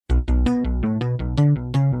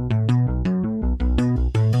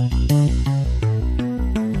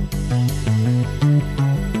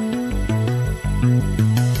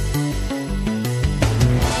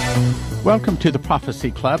Welcome to the Prophecy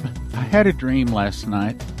Club. I had a dream last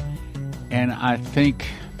night, and I think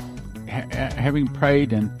having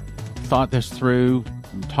prayed and thought this through,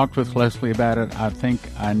 and talked with Leslie about it, I think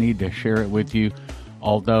I need to share it with you.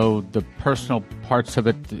 Although the personal parts of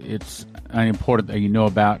it, it's unimportant that you know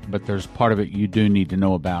about, but there's part of it you do need to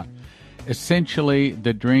know about. Essentially,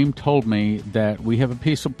 the dream told me that we have a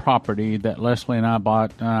piece of property that Leslie and I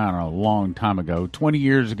bought, I don't know, a long time ago, 20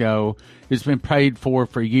 years ago. It's been paid for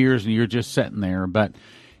years, and you're just sitting there. But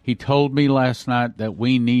he told me last night that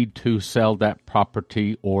we need to sell that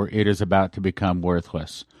property or it is about to become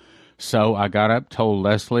worthless. So I got up, told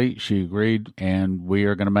Leslie, she agreed, and we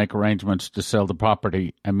are going to make arrangements to sell the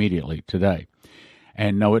property immediately today.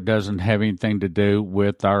 And no, it doesn't have anything to do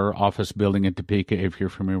with our office building in Topeka, if you're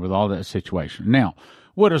familiar with all that situation. Now,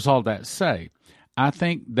 what does all that say? I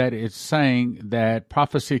think that it's saying that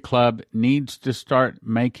Prophecy Club needs to start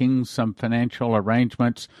making some financial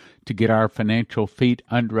arrangements to get our financial feet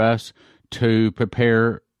under us to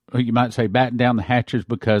prepare, you might say, batten down the hatches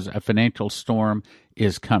because a financial storm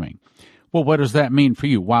is coming. Well, what does that mean for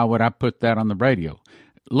you? Why would I put that on the radio?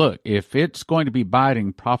 Look, if it's going to be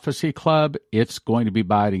biting Prophecy Club, it's going to be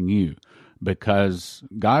biting you because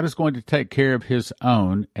God is going to take care of his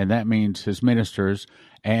own, and that means his ministers,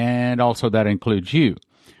 and also that includes you.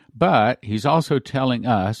 But he's also telling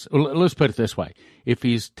us, let's put it this way, if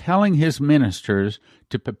he's telling his ministers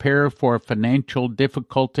to prepare for financial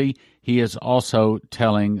difficulty, he is also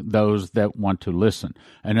telling those that want to listen.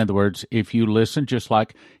 In other words, if you listen, just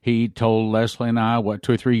like he told Leslie and I,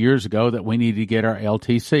 2 or 3 years ago, that we need to get our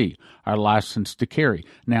LTC, our license to carry.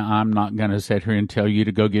 Now, I'm not going to sit here and tell you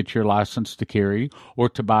to go get your license to carry or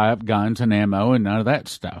to buy up guns and ammo and none of that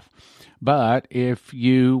stuff. But if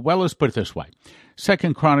you, let's put it this way.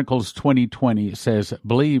 2 Chronicles 20:20 says,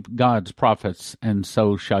 believe God's prophets, and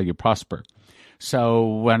so shall you prosper.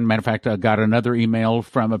 So, as a matter of fact, I got another email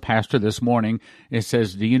from a pastor this morning. It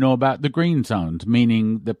says, do you know about the green zones,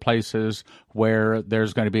 meaning the places where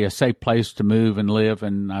there's going to be a safe place to move and live?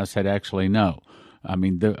 And I said, actually, no. I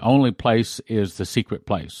mean, the only place is the secret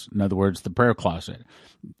place. In other words, the prayer closet.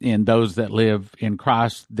 And those that live in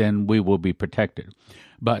Christ, then we will be protected.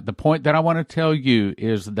 But the point that I want to tell you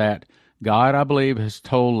is that God, I believe, has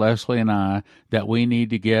told Leslie and I that we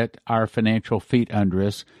need to get our financial feet under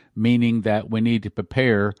us, meaning that we need to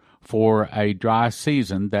prepare for a dry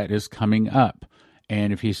season that is coming up.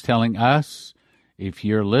 And if he's telling us, if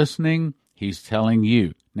you're listening, he's telling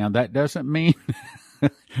you. Now, that doesn't mean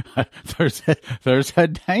there's a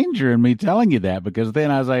danger in me telling you that, because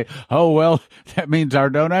then I say, oh, well, that means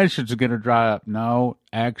our donations are going to dry up. No,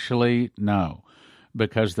 actually, no.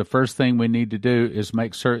 Because the first thing we need to do is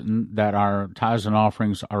make certain that our tithes and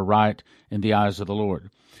offerings are right in the eyes of the Lord.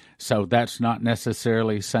 So that's not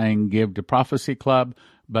necessarily saying give to Prophecy Club,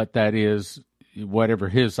 but that is whatever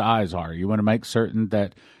his eyes are. You want to make certain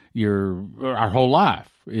that our whole life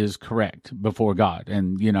is correct before God.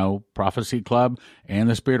 And, Prophecy Club and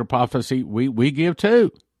the Spirit of Prophecy, we give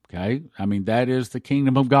too, okay? I mean, that is the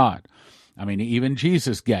kingdom of God. I mean, even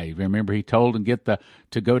Jesus gave. Remember, he told him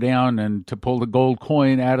to go down and to pull the gold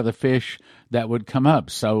coin out of the fish that would come up.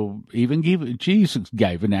 So even Jesus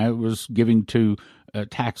gave, and now it was giving to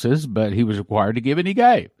taxes, but he was required to give, and he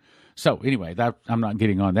gave. So anyway, I'm not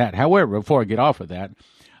getting on that. However, before I get off of that,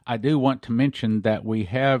 I do want to mention that we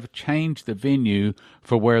have changed the venue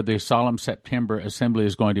for where the Solemn September Assembly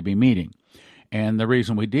is going to be meeting. And the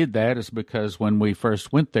reason we did that is because when we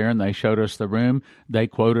first went there and they showed us the room, they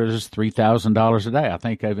quoted us $3,000 a day. I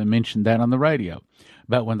think I even mentioned that on the radio.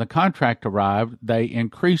 But when the contract arrived, they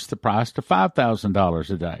increased the price to $5,000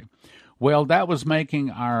 a day. Well, that was making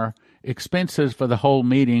our expenses for the whole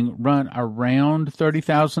meeting run around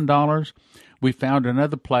 $30,000. We found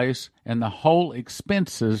another place, and the whole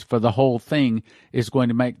expenses for the whole thing is going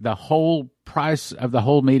to make the whole price of the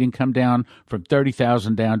whole meeting come down from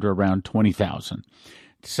 $30,000 down to around $20,000.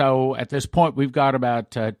 So at this point, we've got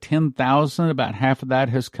about $10,000. About half of that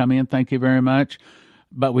has come in. Thank you very much.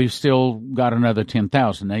 But we've still got another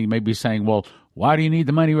 $10,000. Now you may be saying, well, why do you need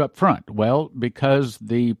the money up front? Well, because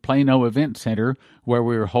the Plano Event Center, where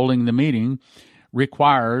we were holding the meeting,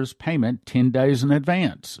 requires payment 10 days in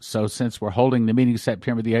advance. So since we're holding the meeting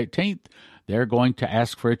September the 18th, they're going to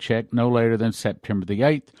ask for a check no later than September the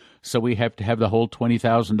 8th. So we have to have the whole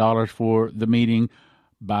 $20,000 for the meeting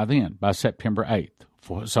by then, by September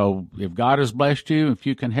 8th. So if God has blessed you, if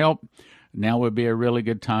you can help, now would be a really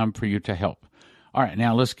good time for you to help. All right,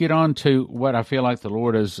 now let's get on to what I feel like the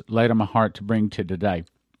Lord has laid on my heart to bring to today.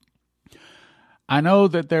 I know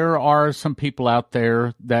that there are some people out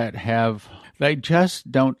there that they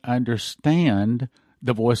just don't understand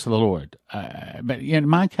the voice of the Lord. But in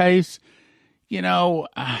my case,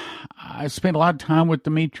 I spent a lot of time with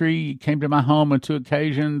Dimitri. He came to my home on 2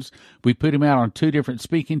 occasions. We put him out on 2 different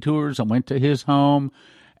speaking tours. I went to his home,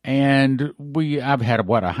 and I've had,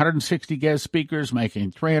 160 guest speakers,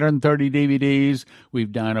 making 330 DVDs.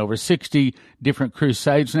 We've done over 60 different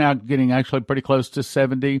crusades now, getting actually pretty close to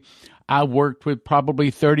 70. I worked with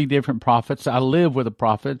probably 30 different prophets. I live with a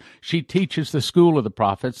prophet. She teaches the school of the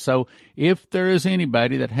prophets. So if there is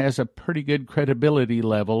anybody that has a pretty good credibility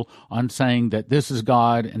level on saying that this is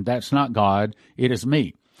God and that's not God, it is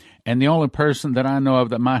me. And the only person that I know of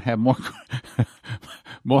that might have more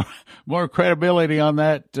credibility on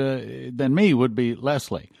that than me would be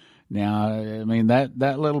Leslie. Now, I mean,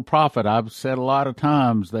 that little prophet, I've said a lot of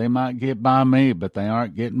times, they might get by me, but they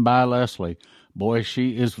aren't getting by Leslie. Boy,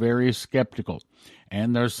 she is very skeptical.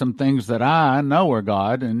 And there's some things that I know are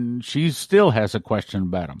God, and she still has a question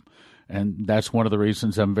about them. And that's one of the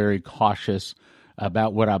reasons I'm very cautious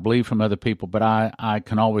about what I believe from other people, but I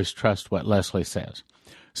can always trust what Leslie says.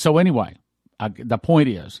 So anyway, the point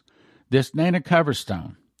is, this Dana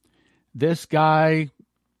Coverstone, this guy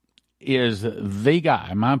is the guy,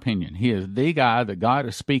 in my opinion. He is the guy that God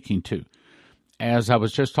is speaking to. As I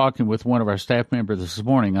was just talking with one of our staff members this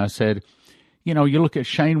morning, I said, you look at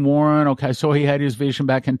Shane Warren, okay, so he had his vision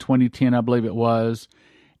back in 2010, I believe it was.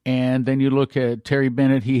 And then you look at Terry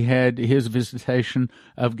Bennett, he had his visitation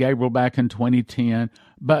of Gabriel back in 2010,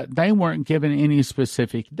 but they weren't given any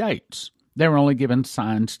specific dates. They were only given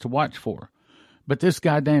signs to watch for. But this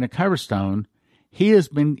guy, Dana Coverstone, he's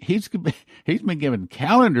been given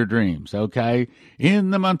calendar dreams, okay,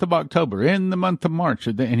 in the month of October, in the month of March,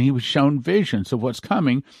 and he was shown visions of what's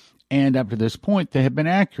coming. And up to this point, they have been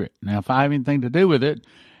accurate. Now, if I have anything to do with it,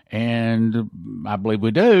 and I believe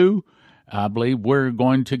we do, I believe we're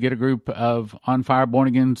going to get a group of on-fire,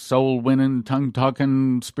 born-again, soul-winning,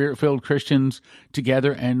 tongue-talking, spirit-filled Christians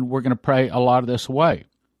together, and we're going to pray a lot of this away.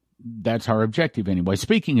 That's our objective anyway.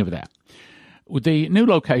 Speaking of that, with the new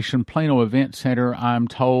location, Plano Event Center, I'm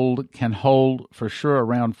told, can hold for sure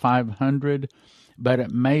around 500, but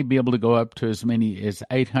it may be able to go up to as many as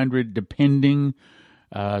 800, depending.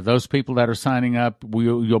 Those people that are signing up,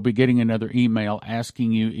 you'll be getting another email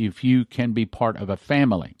asking you if you can be part of a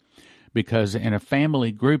family. Because in a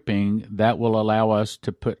family grouping, that will allow us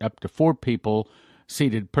to put up to 4 people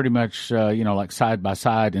seated pretty much, like side by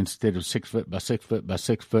side instead of 6 foot by 6 foot by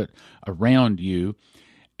 6 foot around you.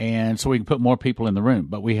 And so we can put more people in the room.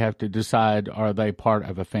 But we have to decide, are they part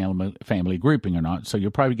of a family grouping or not? So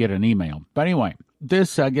you'll probably get an email. But anyway,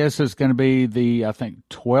 this, I guess, is going to be the,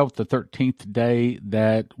 12th or 13th day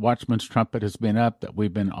that Watchman's Trumpet has been up, that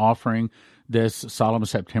we've been offering this Solemn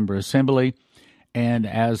September Assembly. And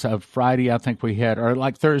as of Friday, I think we had, or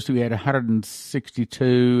like Thursday, we had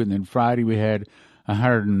 162, and then Friday we had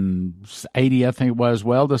 180, I think it was.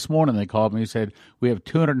 Well, this morning they called me and said, we have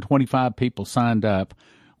 225 people signed up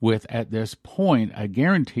with, at this point, a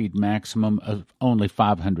guaranteed maximum of only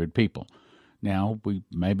 500 people. Now, we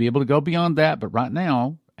may be able to go beyond that, but right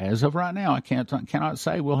now, as of right now, I cannot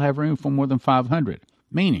say we'll have room for more than 500.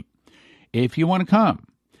 Meaning, if you want to come,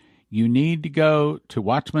 you need to go to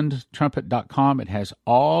watchmanstrumpet.com. It has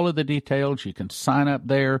all of the details. You can sign up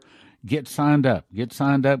there. Get signed up.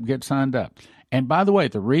 And by the way,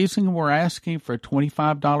 the reason we're asking for a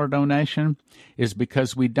 $25 donation is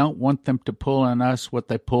because we don't want them to pull on us what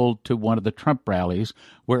they pulled to one of the Trump rallies,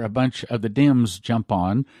 where a bunch of the Dems jump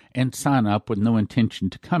on and sign up with no intention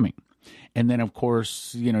to coming. And then, of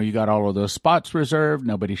course, you got all of those spots reserved.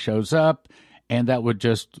 Nobody shows up, and that would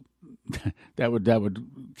just that would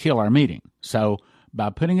kill our meeting. So by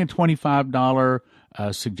putting a $25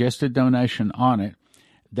 suggested donation on it,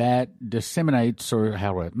 that disseminates,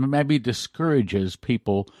 or maybe discourages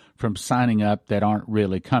people from signing up that aren't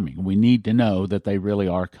really coming. We need to know that they really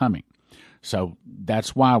are coming. So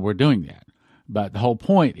that's why we're doing that. But the whole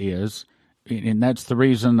point is, and that's the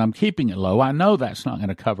reason I'm keeping it low, I know that's not going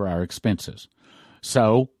to cover our expenses.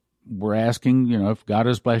 So we're asking, if God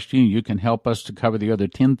has blessed you, you can help us to cover the other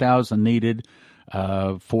 $10,000 needed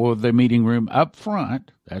for the meeting room up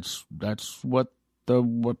front. That's what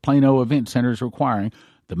Plano Event Center is requiring.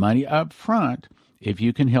 The money up front, if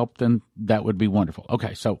you can help them, that would be wonderful.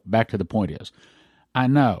 Okay, so back to the point is, I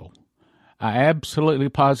absolutely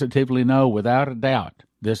positively know without a doubt,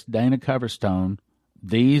 this Dana Coverstone,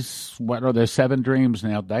 these, what are the 7 dreams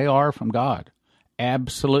now, they are from God.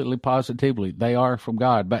 Absolutely, positively, they are from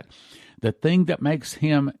God. But the thing that makes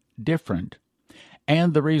him different,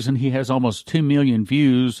 and the reason he has almost 2 million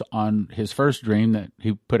views on his first dream that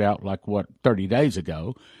he put out 30 days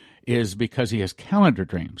ago, is because he has calendar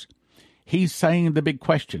dreams. he's saying the big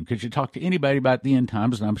question, because you talk to anybody about the end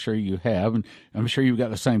times, and I'm sure you have, and I'm sure you've got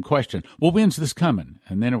the same question. Well, when's this coming?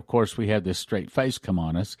 And then, of course, we have this straight face come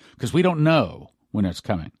on us because we don't know when it's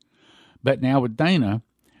coming. But now with Dana,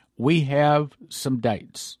 we have some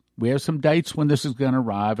dates. We have some dates when this is going to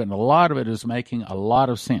arrive, and a lot of it is making a lot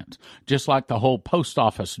of sense. Just like the whole post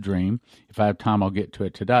office dream. If I have time, I'll get to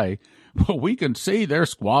it today. Well, we can see they're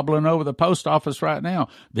squabbling over the post office right now.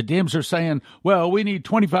 The Dems are saying, well, we need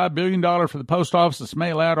 $25 billion for the post office to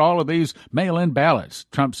mail out all of these mail-in ballots.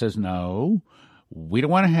 Trump says, no, we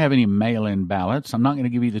don't want to have any mail-in ballots. I'm not going to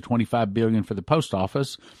give you the $25 billion for the post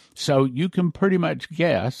office. So you can pretty much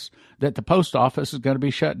guess that the post office is going to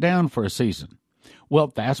be shut down for a season. Well,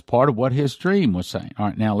 that's part of what his dream was saying. All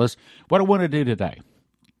right, now what I want to do today,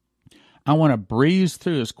 I want to breeze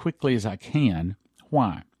through as quickly as I can.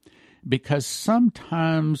 Why? Because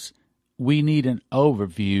sometimes we need an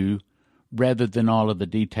overview rather than all of the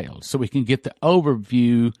details, so we can get the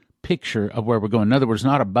overview picture of where we're going. In other words,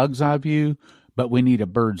 not a bug's eye view, but we need a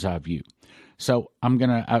bird's eye view. So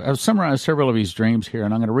I've summarized several of these dreams here,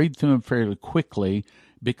 and I'm going to read through them fairly quickly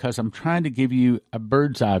because I'm trying to give you a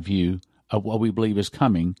bird's eye view of what we believe is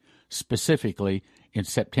coming, specifically in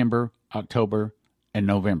September, October, and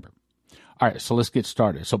November. All right, so let's get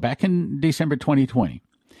started. So back in December 2020,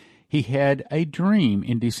 he had a dream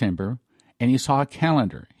in December, and he saw a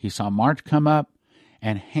calendar. He saw March come up,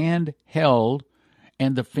 and hand held,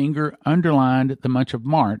 and the finger underlined the month of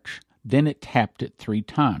March. Then it tapped it 3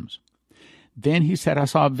 times. Then he said, I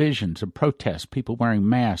saw visions of protests, people wearing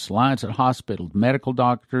masks, lines at hospitals, medical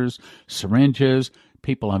doctors, syringes,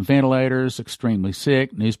 people on ventilators, extremely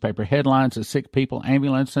sick, newspaper headlines of sick people,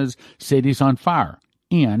 ambulances, cities on fire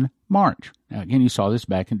in March. Now, again, you saw this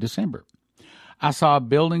back in December. I saw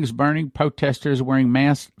buildings burning, protesters wearing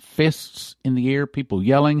masks, fists in the air, people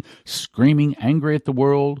yelling, screaming, angry at the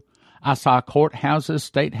world. I saw courthouses,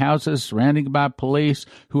 state houses surrounded by police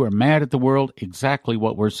who are mad at the world, exactly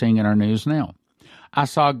what we're seeing in our news now. I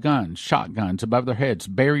saw guns, shotguns above their heads,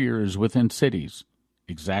 barriers within cities,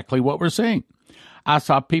 exactly what we're seeing. I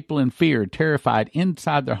saw people in fear, terrified,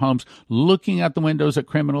 inside their homes, looking out the windows at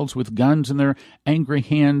criminals with guns in their angry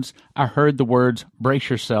hands. I heard the words, brace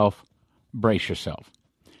yourself, brace yourself.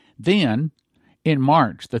 Then, in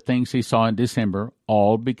March, the things he saw in December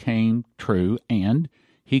all became true, and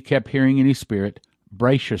he kept hearing in his spirit,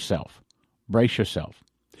 brace yourself, brace yourself.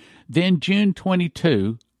 Then June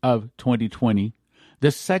 22 of 2020,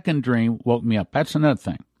 the second dream woke me up. That's another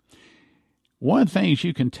thing. One of the things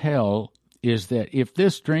you can tell is that if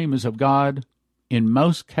this dream is of God, in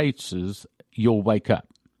most cases, you'll wake up.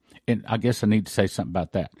 And I guess I need to say something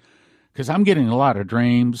about that, because I'm getting a lot of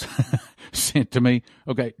dreams sent to me.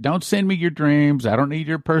 Okay, don't send me your dreams. I don't need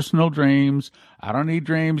your personal dreams. I don't need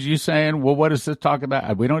dreams you saying, well, what does this talk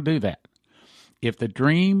about? We don't do that. If the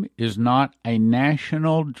dream is not a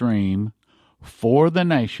national dream for the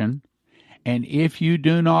nation, and if you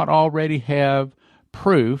do not already have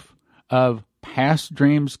proof of past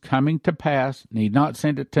dreams coming to pass, need not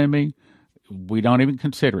send it to me. We don't even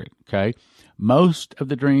consider it, okay? Most of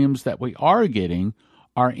the dreams that we are getting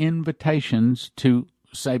are invitations to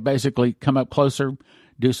say, basically, come up closer,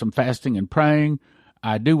 do some fasting and praying.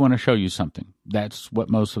 I do want to show you something. That's what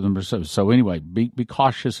most of them are. So anyway, be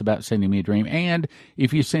cautious about sending me a dream. And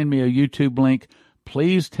if you send me a YouTube link,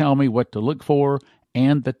 please tell me what to look for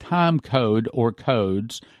and the time code or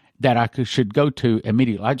codes that I should go to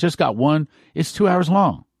immediately. I just got one. It's 2 hours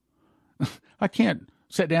long. I can't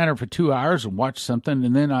sit down there for 2 hours and watch something,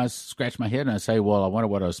 and then I scratch my head and I say, well, I wonder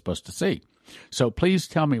what I was supposed to see. So please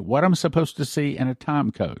tell me what I'm supposed to see and a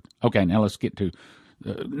time code. Okay, now let's get to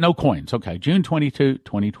no coins. Okay, June 22,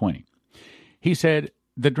 2020. He said,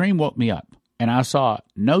 the dream woke me up, and I saw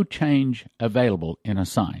no change available in a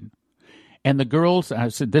sign. And the girls, I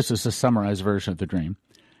said, this is a summarized version of the dream.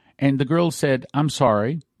 And the girls said, I'm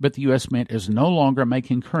sorry, but the U.S. Mint is no longer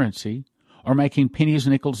making currency or making pennies,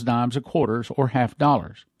 nickels, dimes, or quarters, or half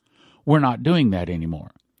dollars. We're not doing that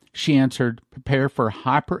anymore. She answered, prepare for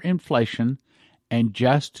hyperinflation and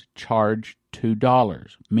just charge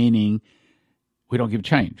 $2, meaning we don't give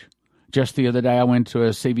change. Just the other day, I went to a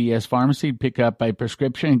CVS pharmacy to pick up a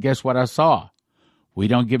prescription, and guess what I saw? We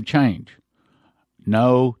don't give change.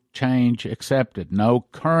 No change accepted. No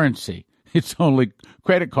currency. It's only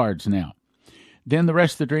credit cards now. Then the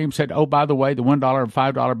rest of the dream said, oh, by the way, the $1 and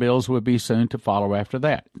 $5 bills would be soon to follow after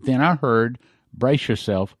that. Then I heard, brace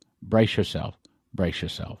yourself, brace yourself, brace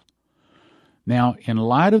yourself. Now, in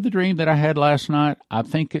light of the dream that I had last night, I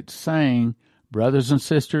think it's saying, brothers and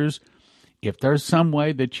sisters, if there's some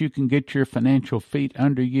way that you can get your financial feet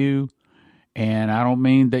under you, and I don't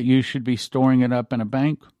mean that you should be storing it up in a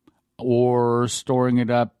bank, or storing it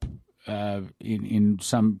up in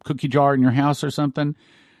some cookie jar in your house or something,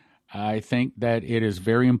 I think that it is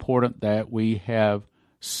very important that we have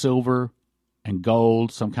silver and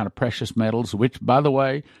gold, some kind of precious metals, which, by the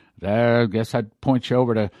way, I guess I'd point you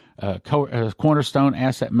over to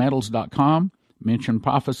cornerstoneassetmetals.com, mention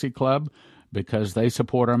Prophecy Club, because they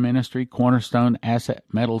support our ministry,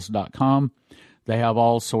 cornerstoneassetmetals.com. They have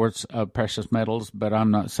all sorts of precious metals, but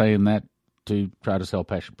I'm not saying that to try to sell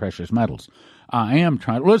precious metals. I am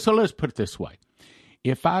trying. So let's put it this way.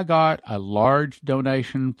 If I got a large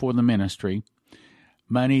donation for the ministry,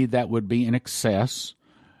 money that would be in excess,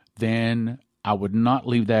 then I would not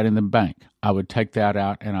leave that in the bank. I would take that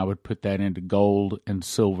out and I would put that into gold and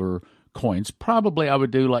silver coins. Probably I would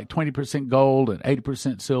do like 20% gold and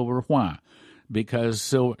 80% silver. Why?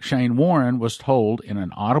 Because Shane Warren was told in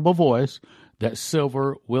an audible voice that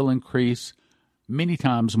silver will increase many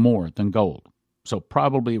times more than gold. So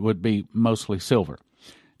probably it would be mostly silver.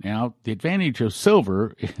 Now, the advantage of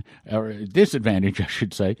silver, or disadvantage, I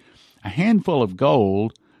should say, a handful of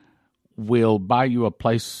gold will buy you a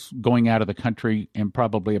place going out of the country and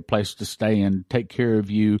probably a place to stay and take care of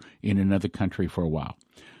you in another country for a while.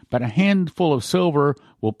 But a handful of silver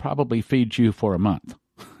will probably feed you for a month.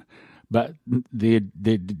 But the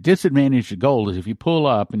disadvantage of gold is if you pull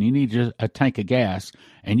up and you need just a tank of gas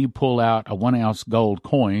and you pull out a 1-ounce gold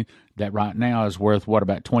coin that right now is worth,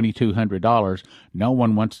 about $2,200, no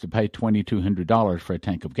one wants to pay $2,200 for a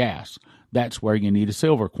tank of gas. That's where you need a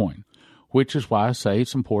silver coin, which is why I say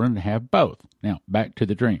it's important to have both. Now, back to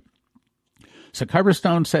the dream. So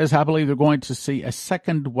Coverstone says, I believe they're going to see a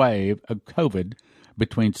second wave of COVID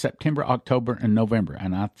between September, October, and November.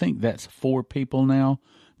 And I think that's 4 people now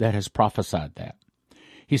that has prophesied that.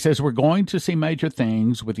 He says, we're going to see major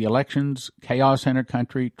things with the elections, chaos in our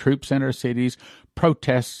country, troops in our cities,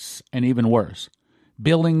 protests, and even worse,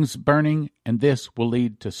 buildings burning, and this will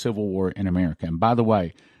lead to civil war in America. And by the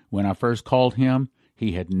way, when I first called him,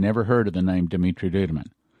 he had never heard of the name Dimitri Duduman.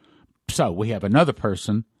 So we have another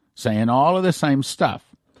person saying all of the same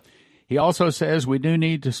stuff. He also says we do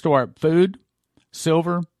need to store up food,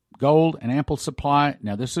 silver, gold, and ample supply.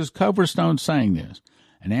 Now, this is Coverstone saying this.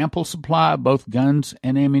 An ample supply of both guns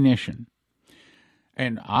and ammunition.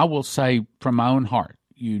 And I will say from my own heart,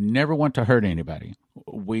 you never want to hurt anybody.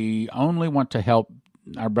 We only want to help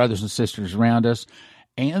our brothers and sisters around us,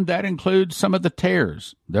 and that includes some of the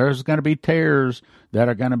terrors. There's going to be terrors that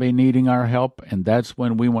are going to be needing our help, and that's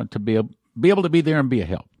when we want to be able to be there and be a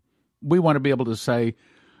help. We want to be able to say,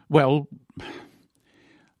 well,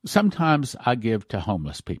 sometimes I give to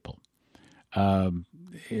homeless people.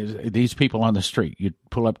 These people on the street, you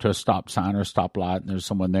pull up to a stop sign or a stoplight and there's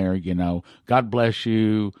someone there, God bless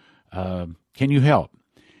you, can you help?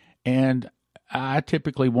 And I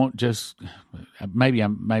typically won't just, maybe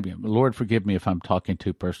Lord forgive me if I'm talking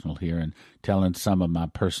too personal here and telling some of my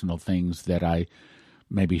personal things that I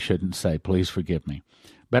maybe shouldn't say. Please forgive me.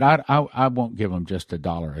 But I won't give them just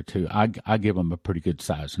 $1 or $2. I give them a pretty good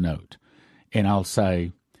size note. And I'll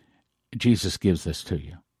say, Jesus gives this to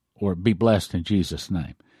you. Or be blessed in Jesus'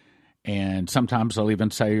 name. And sometimes I'll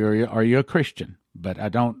even say, are you a Christian? But I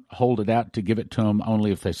don't hold it out to give it to them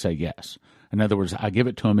only if they say yes. In other words, I give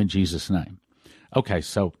it to them in Jesus' name. Okay,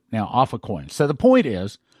 so now off of coins. So the point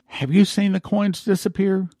is, have you seen the coins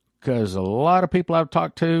disappear? Because a lot of people I've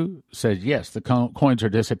talked to said, yes, the coins are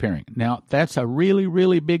disappearing. Now, that's a really,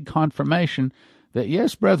 really big confirmation that,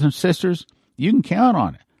 yes, brothers and sisters, you can count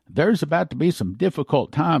on it. There's about to be some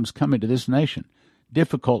difficult times coming to this nation.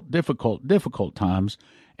 Difficult times,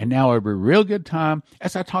 and now a real good time,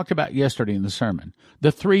 as I talked about yesterday in the sermon.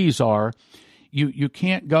 The threes are, you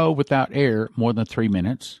can't go without air more than 3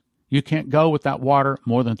 minutes, you can't go without water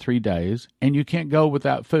more than 3 days, and you can't go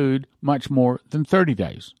without food much more than 30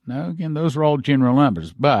 days. Now, again, those are all general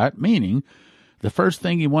numbers, but meaning the first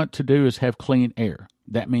thing you want to do is have clean air.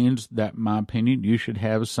 That means that, in my opinion, you should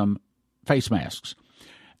have some face masks.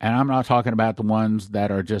 And I'm not talking about the ones that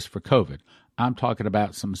are just for COVID. I'm talking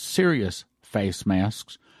about some serious face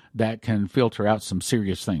masks that can filter out some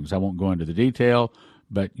serious things. I won't go into the detail,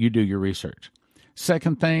 but you do your research.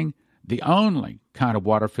 Second thing, the only kind of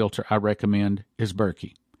water filter I recommend is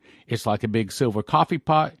Berkey. It's like a big silver coffee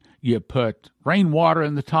pot. You put rainwater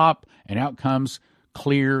in the top, and out comes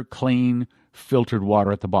clear, clean, filtered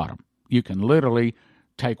water at the bottom. You can literally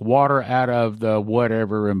take water out of the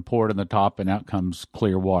whatever and pour it in the top, and out comes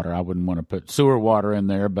clear water. I wouldn't want to put sewer water in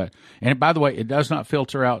there, and by the way, it does not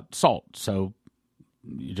filter out salt, so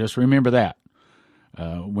you just remember that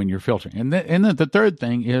when you're filtering. And then the third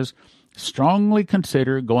thing is strongly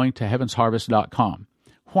consider going to heavensharvest.com.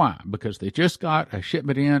 Why? Because they just got a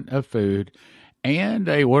shipment in of food, And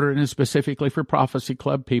they ordered it specifically for Prophecy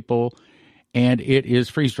Club people, and it is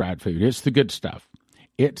freeze-dried food. It's the good stuff.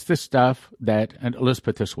 It's the stuff that, and let's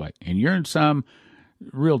put it this way, and you're in some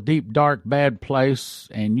real deep, dark, bad place,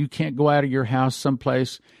 and you can't go out of your house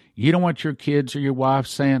someplace, you don't want your kids or your wife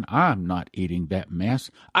saying, I'm not eating that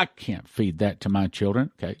mess. I can't feed that to my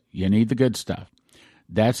children. Okay, you need the good stuff.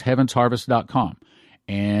 That's heavensharvest.com.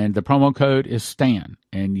 And the promo code is STAN.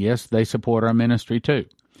 And yes, they support our ministry too.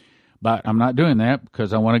 But I'm not doing that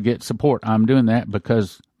because I want to get support. I'm doing that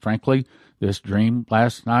because, frankly, this dream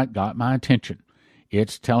last night got my attention.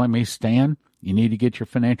 It's telling me, Stan, you need to get your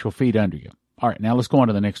financial feet under you. All right, now let's go on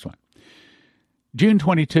to the next one. June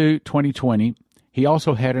 22, 2020, he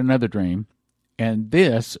also had another dream, and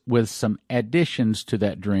this with some additions to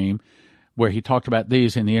that dream where he talked about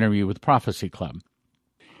these in the interview with Prophecy Club.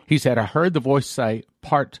 He said, I heard the voice say,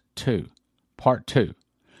 part 2, part 2.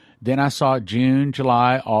 Then I saw June,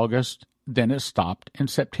 July, August, then it stopped in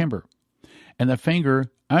September. And the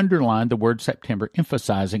finger underlined the word September,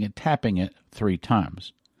 emphasizing it, tapping it 3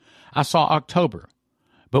 times. I saw October,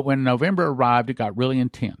 but when November arrived, it got really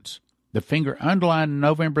intense. The finger underlined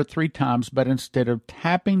November 3 times, but instead of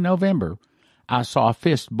tapping November, I saw a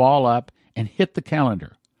fist ball up and hit the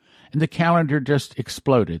calendar. And the calendar just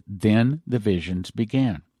exploded. Then the visions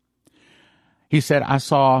began. He said, I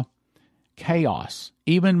saw chaos,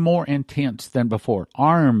 even more intense than before.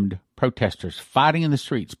 Armed protesters fighting in the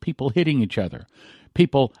streets, people hitting each other.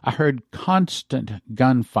 I heard constant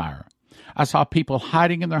gunfire. I saw people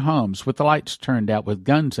hiding in their homes with the lights turned out with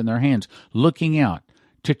guns in their hands, looking out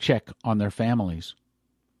to check on their families.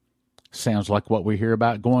 Sounds like what we hear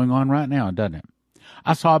about going on right now, doesn't it?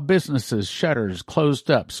 I saw businesses, shutters closed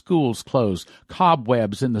up, schools closed,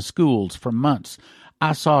 cobwebs in the schools for months.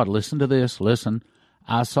 I saw, listen to this, listen,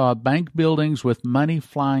 I saw bank buildings with money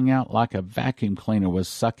flying out like a vacuum cleaner was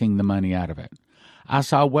sucking the money out of it. I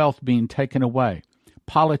saw wealth being taken away.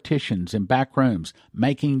 Politicians in back rooms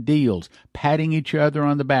making deals, patting each other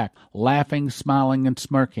on the back, laughing, smiling, and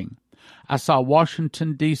smirking. I saw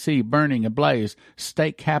Washington, D.C. burning ablaze,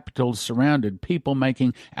 state capitals surrounded, people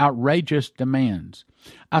making outrageous demands.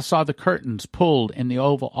 I saw the curtains pulled in the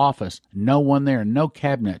Oval Office, no one there, no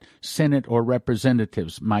cabinet, Senate, or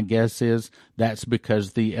representatives. My guess is that's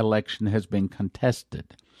because the election has been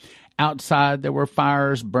contested. Outside, there were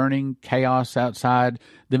fires burning, chaos outside.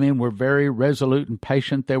 The men were very resolute and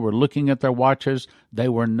patient. They were looking at their watches. They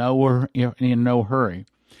were in no hurry.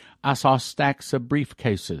 I saw stacks of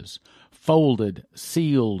briefcases, folded,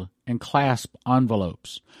 sealed, and clasped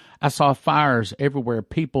envelopes. I saw fires everywhere,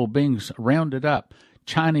 people being rounded up.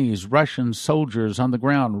 Chinese, Russian soldiers on the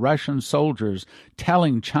ground, Russian soldiers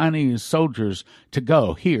telling Chinese soldiers to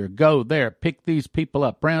go here, go there, pick these people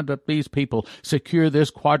up, round up these people, secure this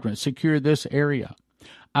quadrant, secure this area.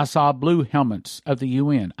 I saw blue helmets of the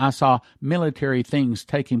UN. I saw military things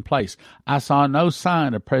taking place. I saw no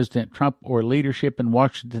sign of President Trump or leadership in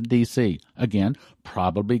Washington, D.C. Again,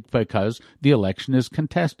 probably because the election is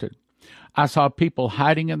contested. I saw people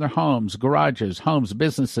hiding in their homes, garages, homes,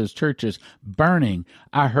 businesses, churches, burning.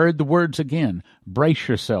 I heard the words again, brace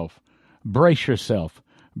yourself, brace yourself,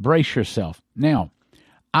 brace yourself. Now,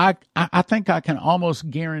 I think I can almost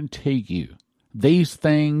guarantee you these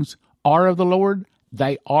things are of the Lord.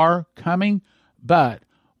 They are coming, but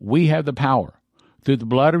we have the power through the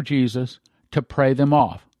blood of Jesus to pray them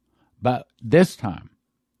off. But this time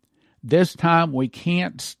we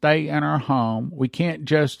can't stay in our home. We can't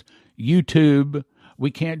just YouTube. We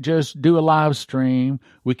can't just do a live stream.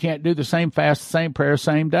 We can't do the same fast, same prayer,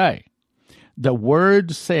 same day. The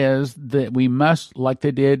Word says that we must, like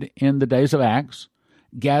they did in the days of Acts,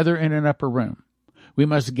 gather in an upper room. We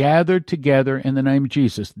must gather together in the name of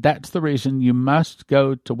Jesus. That's the reason you must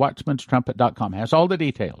go to watchmanstrumpet.com. It has all the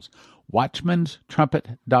details.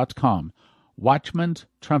 watchmanstrumpet.com.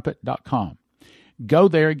 watchmanstrumpet.com. Go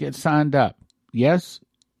there, get signed up. Yes,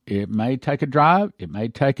 it may take a drive. It may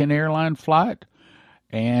take an airline flight.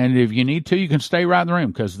 And if you need to, you can stay right in the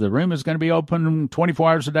room because the room is going to be open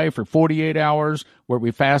 24 hours a day for 48 hours where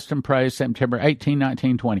we fast and pray September 18,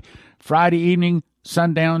 19, 20. Friday evening,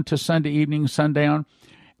 sundown to Sunday evening, sundown.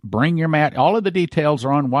 Bring your mat. All of the details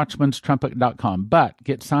are on watchmanstrumpet.com. But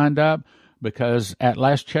get signed up because at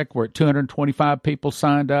last check, we're at 225 people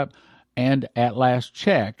signed up. And at last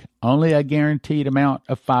check, only a guaranteed amount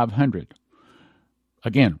of 500.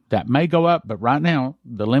 Again, that may go up, but right now,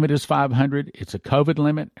 the limit is 500. It's a COVID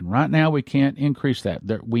limit, and right now we can't increase that.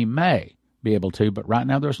 We may be able to, but right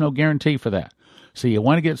now there's no guarantee for that. So you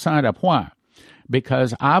want to get signed up. Why?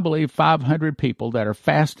 Because I believe 500 people that are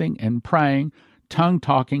fasting and praying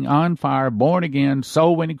tongue-talking, on fire, born-again,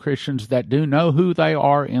 soul-winning Christians that do know who they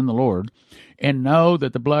are in the Lord and know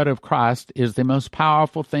that the blood of Christ is the most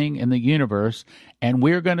powerful thing in the universe, and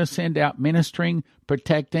we're going to send out ministering,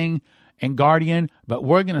 protecting, and guardian, but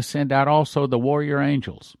we're going to send out also the warrior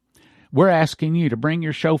angels. We're asking you to bring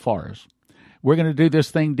your shofars. We're going to do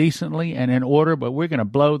this thing decently and in order, but we're going to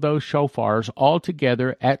blow those shofars all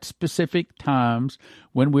together at specific times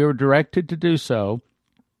when we were directed to do so,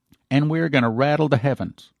 and we're going to rattle the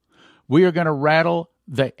heavens. We are going to rattle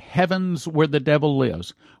the heavens where the devil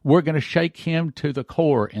lives. We're going to shake him to the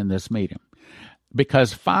core in this meeting,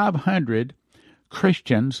 because 500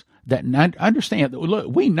 Christians that understand,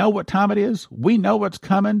 look, we know what time it is. We know what's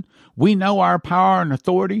coming. We know our power and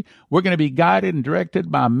authority. We're going to be guided and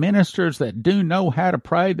directed by ministers that do know how to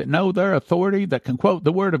pray, that know their authority, that can quote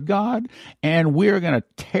the Word of God, and we're going to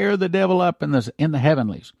tear the devil up in the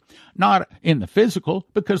heavenlies. Not in the physical,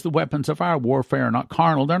 because the weapons of our warfare are not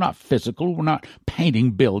carnal. They're not physical. We're not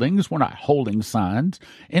painting buildings. We're not holding signs.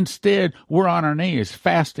 Instead, we're on our knees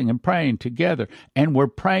fasting and praying together, and we're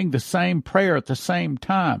praying the same prayer at the same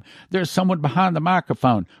time. There's someone behind the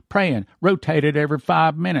microphone praying, rotated every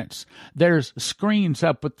 5 minutes. There's screens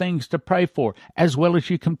up with things to pray for, as well as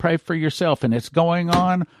you can pray for yourself, and it's going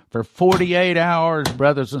on for 48 hours,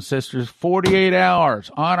 brothers and sisters, 48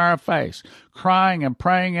 hours on our face, crying and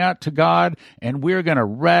praying out to God, and we're going to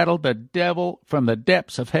rattle the devil from the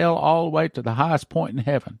depths of hell all the way to the highest point in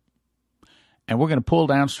heaven. And we're going to pull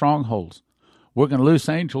down strongholds. We're going to loose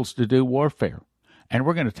angels to do warfare, and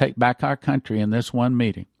we're going to take back our country in this one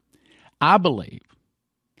meeting. I believe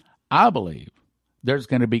there's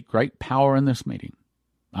going to be great power in this meeting.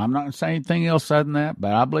 I'm not going to say anything else other than that,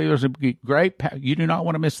 but I believe there's a great power. You do not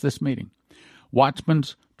want to miss this meeting.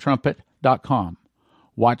 WatchmansTrumpet.com.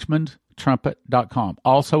 WatchmansTrumpet.com.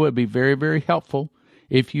 Also, it would be very, very helpful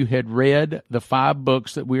if you had read the 5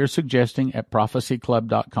 books that we are suggesting at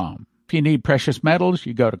prophecyclub.com. If you need precious metals,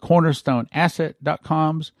 you go to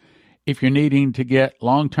cornerstoneasset.com. If you're needing to get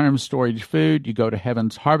long-term storage food, you go to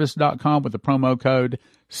heavensharvest.com with the promo code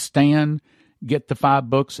STAN. Get the 5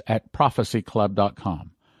 books at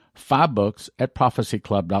prophecyclub.com. 5 books at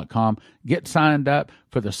prophecyclub.com. Get signed up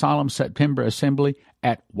for the Solemn September Assembly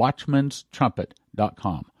at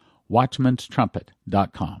watchmanstrumpet.com.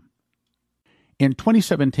 watchmanstrumpet.com. In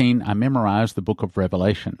 2017, I memorized the book of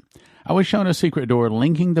Revelation. I was shown a secret door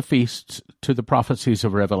linking the feasts to the prophecies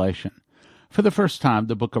of Revelation. For the first time,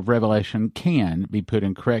 the book of Revelation can be put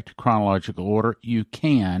in correct chronological order. You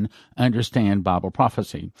can understand Bible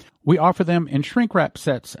prophecy. We offer them in shrink-wrap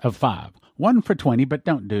sets of 5. 1 for 20, but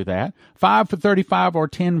don't do that. 5 for 35 or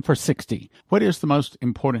 10 for 60. What is the most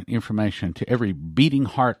important information to every beating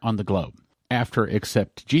heart on the globe? After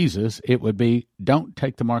accept Jesus, it would be, don't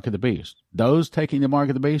take the mark of the beast. Those taking the mark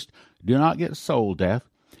of the beast do not get soul death,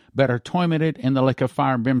 but are tormented in the lake of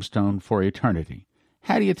fire and brimstone for eternity.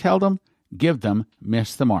 How do you tell them? Give them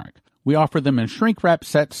miss the mark. We offer them in shrink-wrap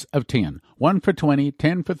sets of 10. 1 for 20,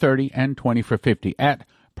 10 for 30, and 20 for 50 at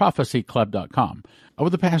prophecyclub.com. Over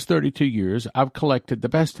the past 32 years, I've collected the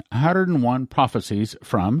best 101 prophecies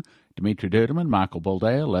from Dimitri Duduman, Michael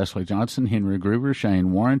Boldea, Leslie Johnson, Henry Gruber,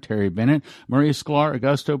 Shane Warren, Terry Bennett, Marie Sklar,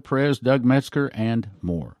 Augusto Perez, Doug Metzger, and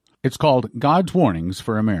more. It's called God's Warnings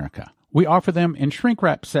for America. We offer them in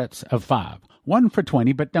shrink-wrap sets of 5. 1 for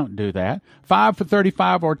 20, but don't do that. 5 for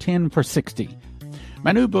 35 or 10 for 60.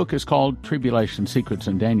 My new book is called Tribulation Secrets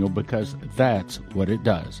in Daniel because that's what it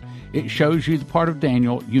does. It shows you the part of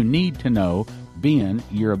Daniel you need to know, being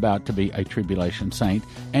you're about to be a tribulation saint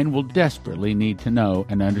and will desperately need to know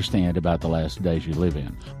and understand about the last days you live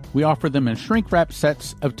in. We offer them in shrink-wrap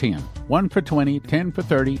sets of 10. 1 for 20, 10 for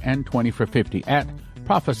 30, and 20 for 50 at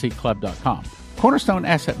prophecyclub.com.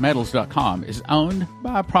 CornerstoneAssetMetals.com is owned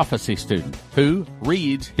by a prophecy student who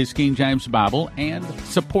reads his King James Bible and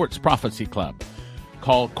supports Prophecy Club.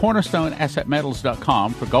 Call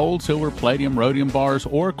CornerstoneAssetMetals.com for gold, silver, palladium, rhodium bars,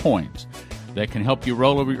 or coins. They can help you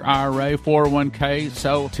roll over your IRA, 401k,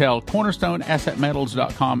 so tell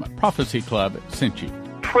CornerstoneAssetMetals.com Prophecy Club sent you.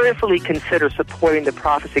 Prayerfully consider supporting the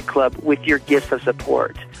Prophecy Club with your gifts of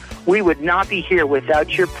support. We would not be here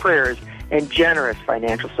without your prayers and generous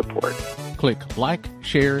financial support. Click like,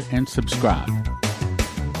 share, and subscribe.